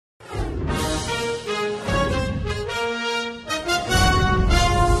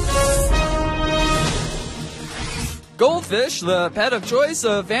Goldfish, the pet of choice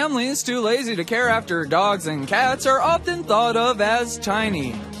of families too lazy to care after dogs and cats, are often thought of as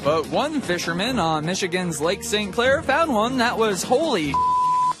tiny. But one fisherman on Michigan's Lake St. Clair found one that was holy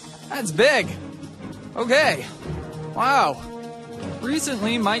that's big. Okay. Wow.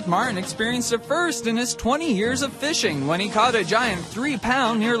 Recently, Mike Martin experienced a first in his 20 years of fishing when he caught a giant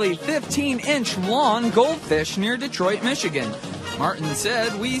 3-pound, nearly 15-inch long goldfish near Detroit, Michigan. Martin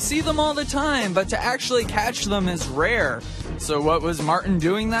said, "We see them all the time, but to actually catch them is rare." So what was Martin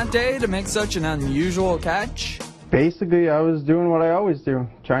doing that day to make such an unusual catch? Basically, I was doing what I always do,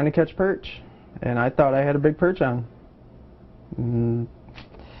 trying to catch perch. And I thought I had a big perch on.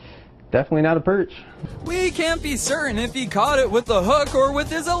 Definitely not a perch. We can't be certain if he caught it with the hook or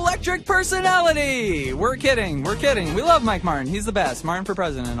with his electric personality. We're kidding. We love Mike Martin. He's the best. Martin for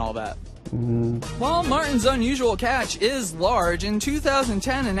president and all that. While Martin's unusual catch is large, in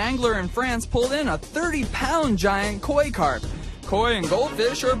 2010 an angler in France pulled in a 30-pound giant koi carp. Koi and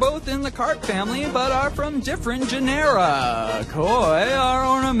goldfish are both in the carp family, but are from different genera. Koi are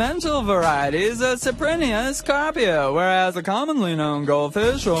ornamental varieties of Cyprinius carpia, whereas the commonly known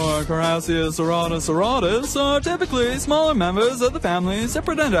goldfish, or Carassius auratus, are typically smaller members of the family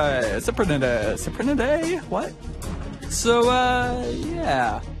Cyprinidae. Cyprinidae? What? So,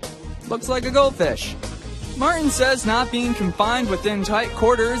 yeah. Looks like a goldfish. Martin says not being confined within tight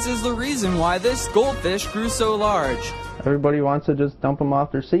quarters is the reason why this goldfish grew so large. Everybody wants to just dump them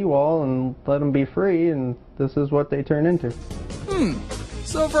off their seawall and let them be free, and this is what they turn into.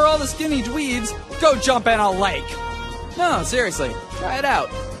 So for all the skinny dweebs, go jump in a lake. No, seriously, try it out.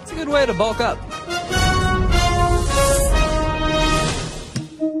 It's a good way to bulk up.